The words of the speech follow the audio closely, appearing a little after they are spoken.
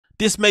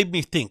this made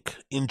me think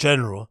in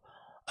general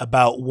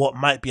about what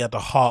might be at the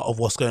heart of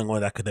what's going on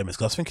with Akademiks.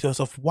 I was thinking to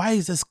myself, why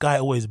is this guy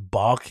always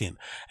barking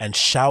and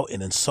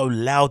shouting and so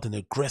loud and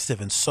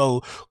aggressive and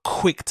so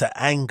quick to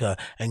anger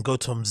and go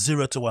from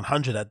 0 to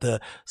 100 at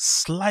the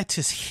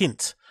slightest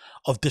hint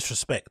of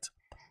disrespect?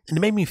 And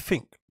it made me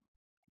think,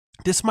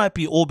 this might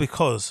be all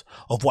because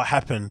of what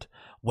happened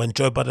when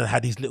Joe Budden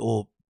had his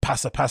little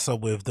passa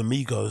with the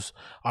Migos,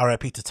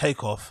 RIP to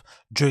Takeoff,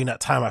 during that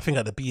time, I think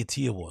at the BET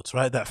Awards,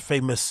 right? That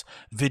famous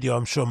video,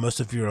 I'm sure most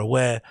of you are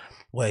aware,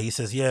 where he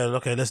says, yeah,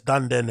 okay, let's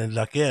done then, and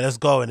like, yeah, let's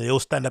go, and they all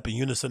stand up in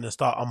unison and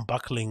start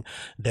unbuckling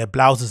their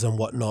blouses and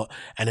whatnot,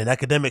 and then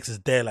Akademiks is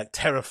there like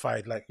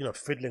terrified, like, you know,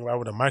 fiddling around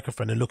with a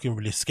microphone and looking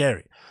really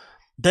scary.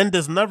 Then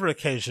there's another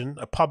occasion,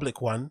 a public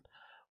one,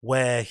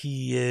 where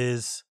he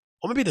is,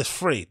 or maybe there's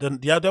three. Then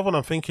the other one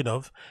I'm thinking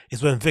of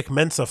is when Vic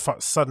Mensa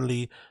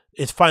finally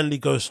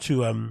goes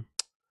to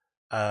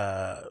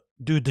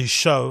do the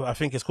show. I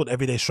think it's called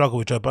Everyday Struggle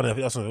with Joe Budden. I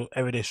think that's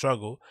Everyday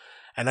Struggle.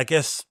 And I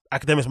guess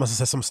Akademiks must have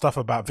said some stuff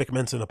about Vic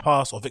Mensa in the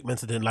past, or Vic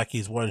Mensa didn't like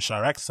his Warren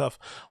Chirac stuff,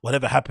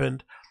 whatever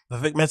happened. But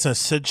Vic Mensa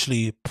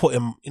essentially put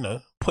him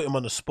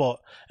on the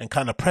spot and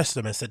kind of pressed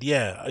him and said,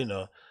 yeah, you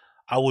know,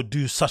 I would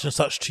do such and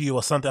such to you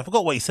or something. I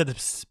forgot what he said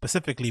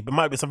specifically, but it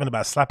might be something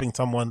about slapping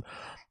someone.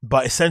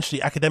 But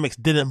essentially,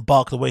 Akademiks didn't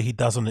bark the way he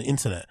does on the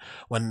internet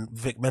when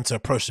Vic Mensa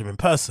approached him in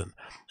person.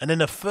 And then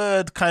the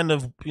third kind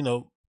of, you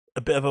know, a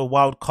bit of a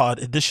wild card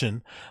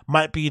addition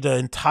might be the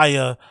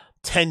entire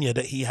tenure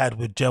that he had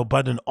with Joe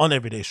Budden on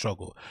Everyday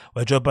Struggle,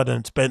 where Joe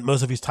Budden spent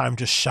most of his time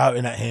just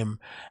shouting at him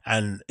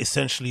and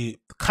essentially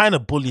kind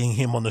of bullying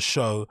him on the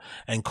show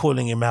and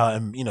calling him out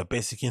and, you know,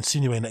 basically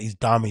insinuating that he's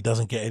dumb, he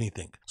doesn't get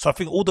anything. So I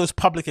think all those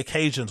public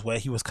occasions where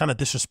he was kind of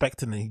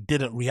disrespecting and he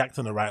didn't react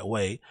in the right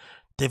way,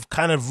 they've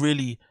kind of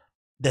really,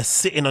 they're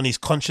sitting on his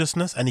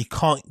consciousness and he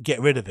can't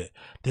get rid of it.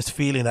 This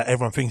feeling that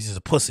everyone thinks he's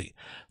a pussy.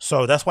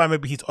 So that's why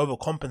maybe he's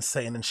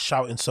overcompensating and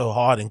shouting so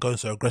hard and going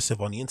so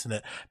aggressive on the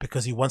internet,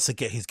 because he wants to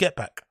get his get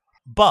back.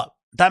 But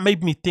that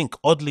made me think,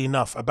 oddly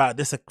enough, about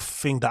this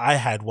thing that I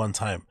had one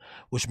time,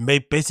 which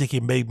basically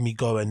made me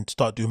go and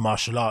start doing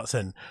martial arts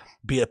and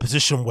be in a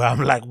position where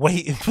I'm like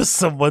waiting for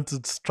someone to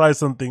try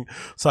something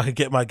so I could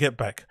get my get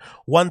back.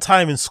 One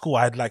time in school,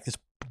 I had like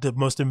the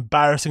most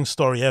embarrassing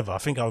story ever. I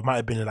think I might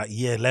have been in like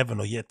year 11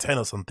 or year 10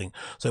 or something.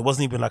 So it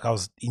wasn't even like I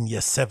was in year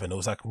 7. It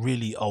was like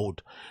really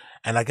old.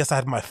 And I guess I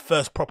had my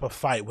first proper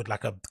fight with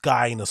like a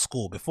guy in a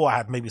school. Before I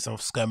had maybe some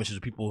skirmishes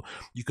with people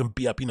you can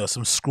beat up, you know,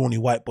 some scrawny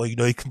white boy, you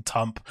know, you can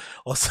thump,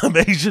 or some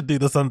Asian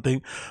dude or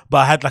something. But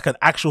I had like an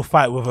actual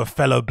fight with a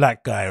fellow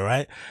black guy,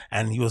 right?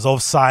 And he was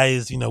of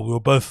size, you know, we were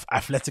both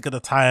athletic at the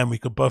time. We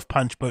could both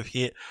punch, both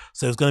hit.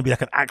 So it was going to be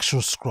like an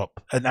actual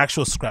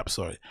scrap,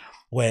 sorry.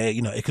 Where,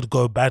 you know, it could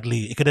go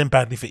badly, it could end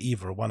badly for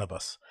either one of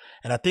us.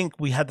 And I think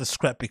we had the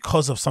scrap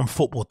because of some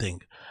football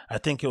thing. I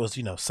think it was,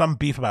 you know, some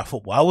beef about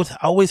football. I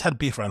always had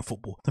beef around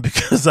football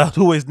because I'd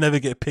always never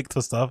get picked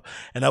or stuff.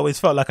 And I always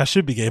felt like I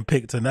should be getting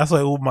picked. And that's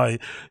where all my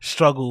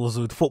struggles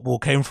with football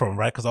came from,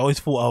 right? Because I always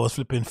thought I was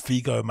flipping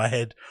Figo in my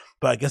head.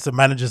 But I guess the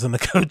managers and the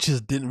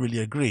coaches didn't really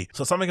agree.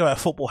 So something about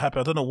football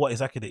happened. I don't know what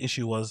exactly the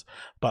issue was,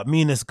 but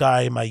me and this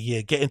guy in my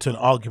year get into an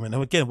argument.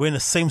 And again, we're in the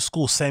same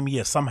school, same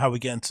year. Somehow we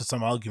get into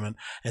some argument.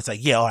 And it's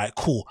like, yeah, all right,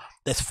 cool.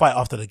 Let's fight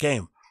after the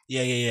game.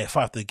 Yeah,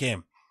 fight after the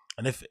game.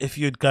 And if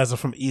you guys are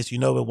from East, you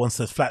know where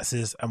Wanstead Flats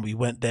is, and we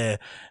went there.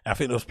 I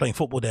think they was playing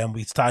football there, and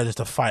we started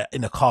to fight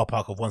in the car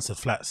park of Wanstead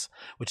Flats,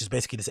 which is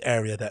basically this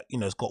area that, you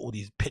know, it's got all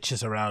these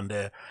pitches around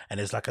there, and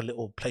there's like a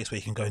little place where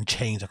you can go and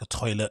change, like a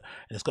toilet,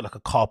 and it's got like a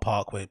car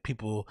park where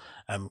people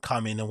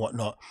come in and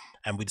whatnot.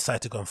 And we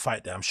decided to go and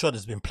fight there. I'm sure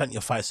there's been plenty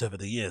of fights over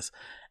the years.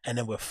 And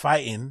then we're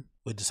fighting.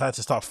 We decided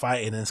to start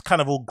fighting, and it's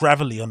kind of all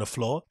gravelly on the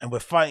floor, and we're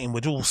fighting.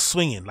 We're all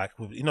swinging, like,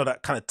 you know,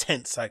 that kind of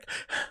tense, like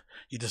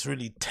you're just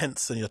really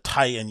tense and you're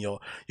tight and your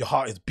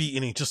heart is beating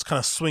and you're just kind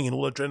of swinging,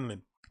 all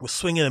adrenaline. We're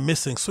swinging and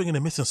missing, swinging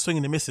and missing,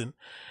 swinging and missing.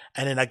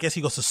 And then I guess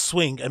he goes to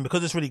swing, and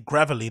because it's really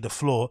gravelly, the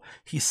floor,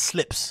 he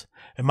slips.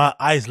 And my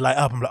eyes light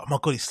up. I'm like, oh my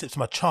God, he slips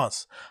my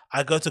chance.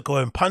 I go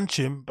and punch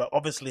him, but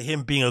obviously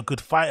him being a good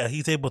fighter,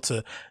 he's able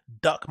to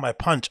duck my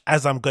punch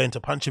as I'm going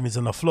to punch him. He's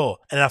on the floor.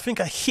 And I think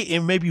I hit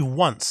him maybe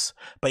once,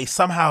 but he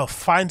somehow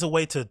finds a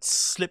way to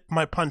slip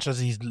my punch as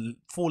he's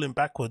falling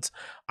backwards.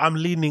 I'm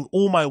leaning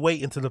all my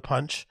weight into the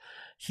punch.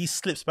 He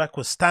slips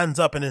backwards, stands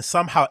up, and then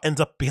somehow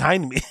ends up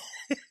behind me.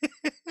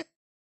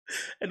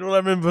 And all I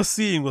remember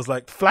seeing was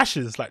like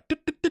flashes, like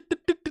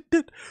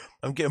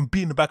I'm getting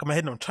beat in the back of my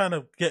head, and I'm trying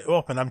to get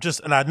up, and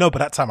I know by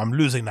that time I'm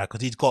losing now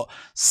because he's got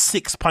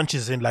 6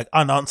 punches in like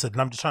unanswered,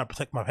 and I'm just trying to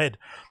protect my head.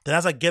 Then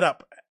as I get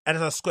up and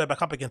as I square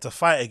back up again to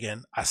fight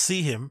again, I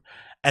see him,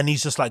 and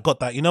he's just like got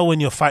that, you know, when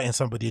you're fighting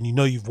somebody and you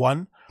know you've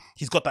won,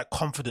 he's got that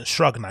confident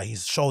shrug now.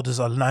 His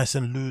shoulders are nice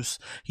and loose.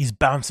 He's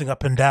bouncing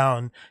up and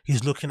down.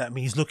 He's looking at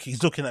me. He's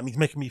looking at me. He's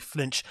making me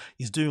flinch.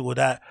 He's doing all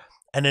that.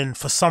 And then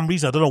for some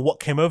reason, I don't know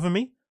what came over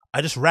me.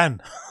 I just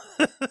ran.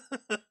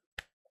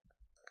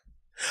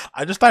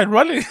 I just started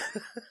running.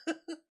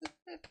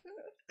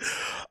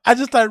 I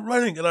just started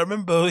running, and I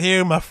remember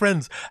hearing my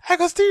friends,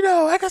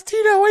 Agostino, where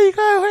you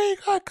going? Where you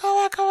going? Come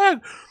on, come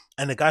on.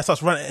 And the guy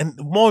starts running, and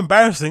more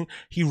embarrassing,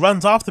 he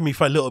runs after me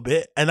for a little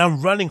bit, and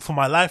I'm running for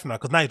my life now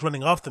because now he's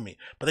running after me.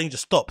 But then he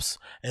just stops,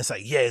 and it's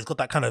like, yeah, he's got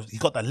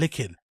that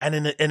licking. And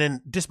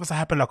then this must have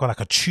happened like on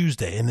like a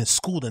Tuesday, and in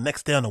school the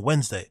next day on a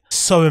Wednesday.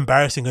 So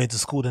embarrassing going to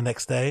school the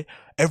next day.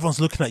 Everyone's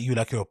looking at you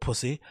like you're a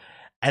pussy.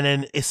 And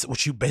then it's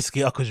what you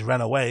basically are because you ran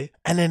away.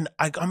 And then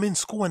I'm in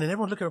school, and then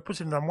everyone's looking at a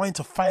pussy, and I'm wanting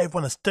to fight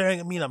everyone and staring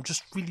at me, and I'm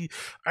just really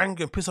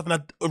angry and pissed off. And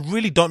I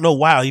really don't know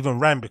why I even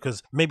ran,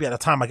 because maybe at the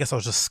time I guess I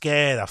was just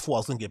scared. I thought I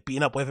was gonna get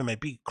beaten up, whatever it may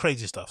be,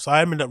 crazy stuff. So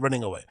I ended up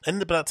running away. And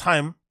by that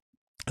time,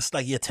 it's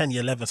like year 10,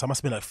 year 11, so I must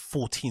have been like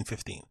 14,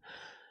 15.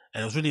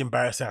 And it was really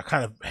embarrassing. I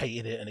kind of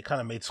hated it, and it kind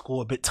of made school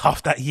a bit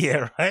tough that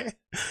year, right?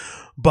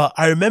 But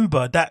I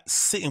remember that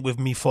sitting with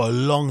me for a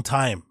long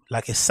time.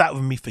 Like, it sat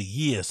with me for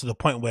years, to the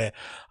point where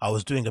I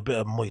was doing a bit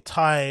of Muay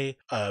Thai.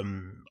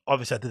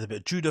 Obviously I did a bit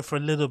of judo for a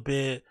little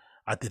bit.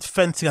 I did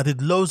fencing. I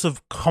did loads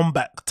of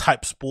combat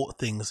type sport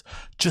things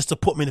just to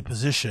put me in a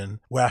position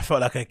where I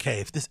felt like,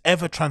 okay, if this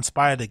ever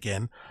transpired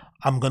again,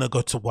 I'm going to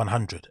go to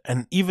 100.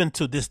 And even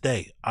to this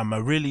day, I'm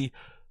a really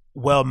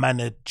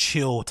well-mannered,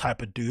 chill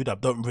type of dude. I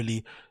don't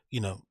really,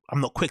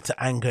 I'm not quick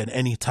to anger in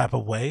any type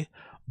of way,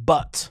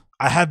 but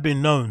I have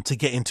been known to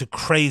get into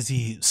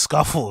crazy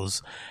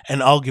scuffles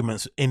and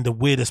arguments in the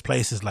weirdest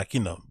places, like,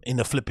 in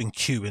the flipping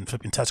queue, in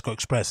flipping Tesco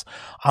Express.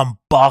 I'm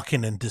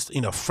barking and just,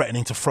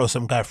 threatening to throw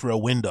some guy through a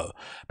window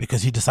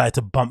because he decided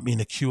to bump me in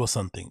a queue or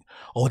something,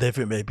 or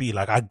whatever it may be.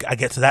 Like, I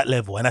get to that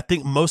level. And I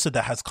think most of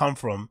that has come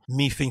from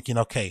me thinking,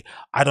 okay,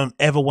 I don't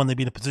ever want to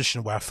be in a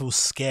position where I feel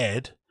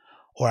scared,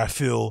 or I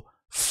feel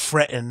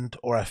threatened,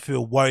 or I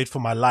feel worried for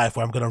my life,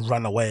 where I'm going to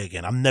run away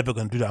again. I'm never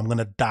going to do that. I'm going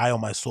to die on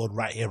my sword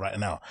right here, right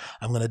now.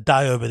 I'm going to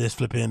die over this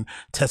flipping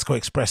Tesco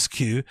Express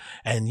queue,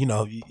 and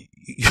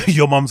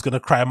your mom's going to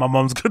cry, my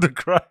mom's going to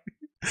cry.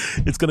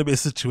 It's going to be a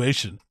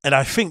situation. And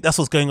I think that's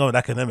what's going on with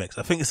Akademiks.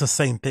 I think it's the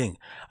same thing.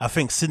 I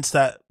think since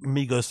that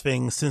Migos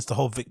thing, since the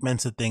whole Vic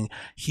Mensa thing,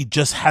 he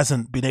just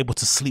hasn't been able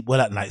to sleep well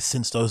at night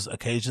since those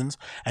occasions.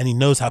 And he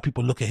knows how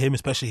people look at him,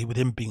 especially with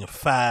him being a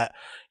fat,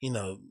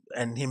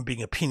 and him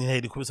being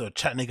opinionated, so a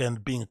chat nigga,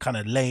 and being kind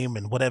of lame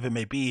and whatever it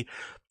may be.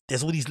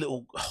 There's all these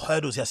little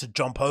hurdles he has to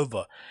jump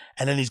over.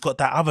 And then he's got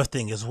that other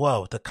thing as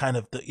well, the kind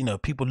of,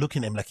 people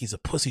looking at him like he's a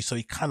pussy. So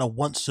he kind of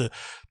wants to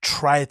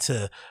try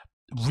to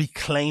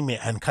reclaim it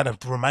and kind of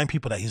remind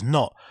people that he's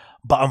not.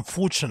 But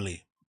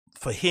unfortunately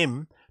for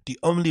him, the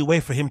only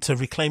way for him to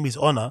reclaim his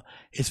honor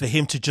is for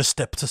him to just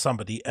step to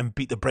somebody and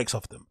beat the brakes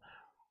off them.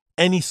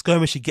 Any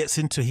skirmish he gets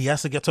into, he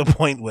has to get to a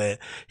point where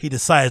he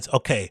decides,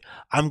 okay,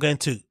 I'm going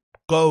to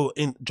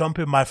jump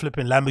in my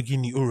flipping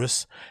Lamborghini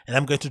Urus, and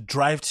I'm going to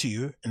drive to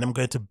you, and I'm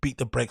going to beat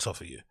the brakes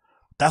off of you.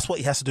 That's what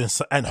he has to do,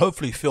 and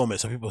hopefully film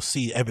it so people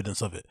see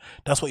evidence of it.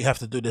 That's what you have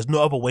to do. There's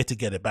no other way to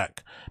get it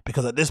back,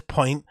 because at this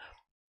point,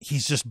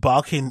 he's just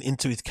barking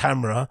into his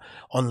camera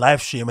on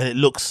live stream, and it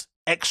looks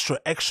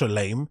extra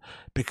lame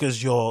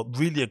because you're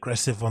really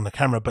aggressive on the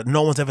camera, but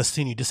no one's ever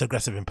seen you this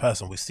aggressive in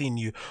person. We've seen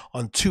you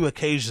on 2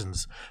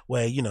 occasions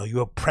where you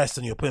were pressed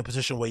and you're put in a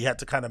position where you had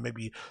to kind of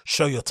maybe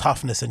show your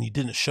toughness, and you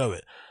didn't show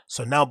it.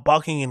 So now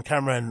barking in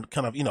camera and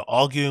kind of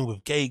arguing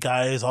with gay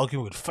guys,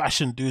 arguing with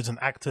fashion dudes and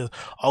actors,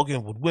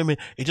 arguing with women,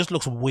 it just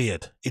looks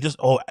weird.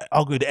 Or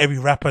arguing with every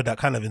rapper that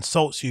kind of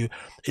insults you,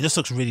 it just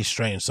looks really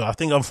strange. So I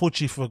think,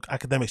 unfortunately for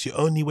Akademiks, the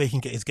only way he can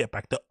get his get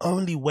back, the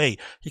only way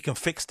he can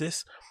fix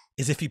this,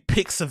 is if he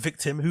picks a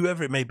victim,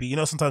 whoever it may be.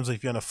 Sometimes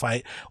if you're in a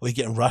fight or you're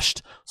getting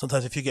rushed,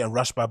 sometimes if you're getting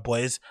rushed by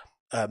boys,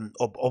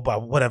 or by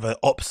whatever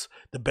ops,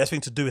 the best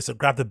thing to do is to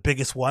grab the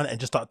biggest one and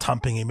just start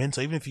thumping him in.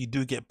 So even if you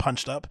do get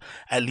punched up,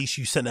 at least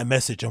you send a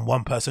message and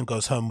one person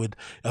goes home with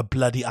a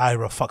bloody eye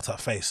or a fucked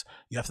up face.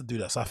 You have to do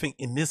that. So I think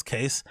in this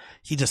case,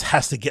 he just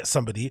has to get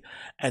somebody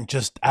and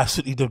just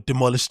absolutely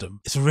demolish them.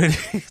 It's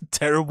really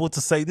terrible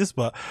to say this,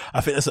 but I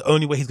think that's the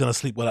only way he's going to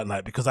sleep well at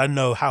night, because I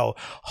know how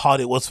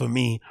hard it was for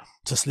me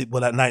to sleep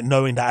well at night,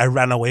 knowing that I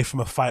ran away from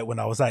a fight when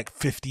I was like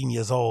 15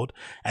 years old.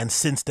 And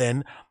since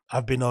then,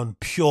 I've been on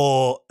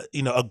pure,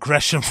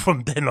 aggression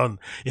from then on.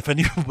 If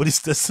anybody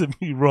says to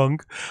me wrong,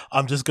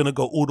 I'm just going to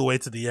go all the way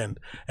to the end.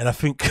 And I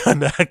think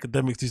kind of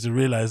Akademiks needs to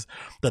realize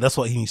that that's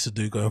what he needs to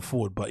do going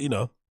forward. But,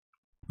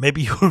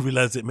 maybe he'll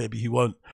realize it, maybe he won't.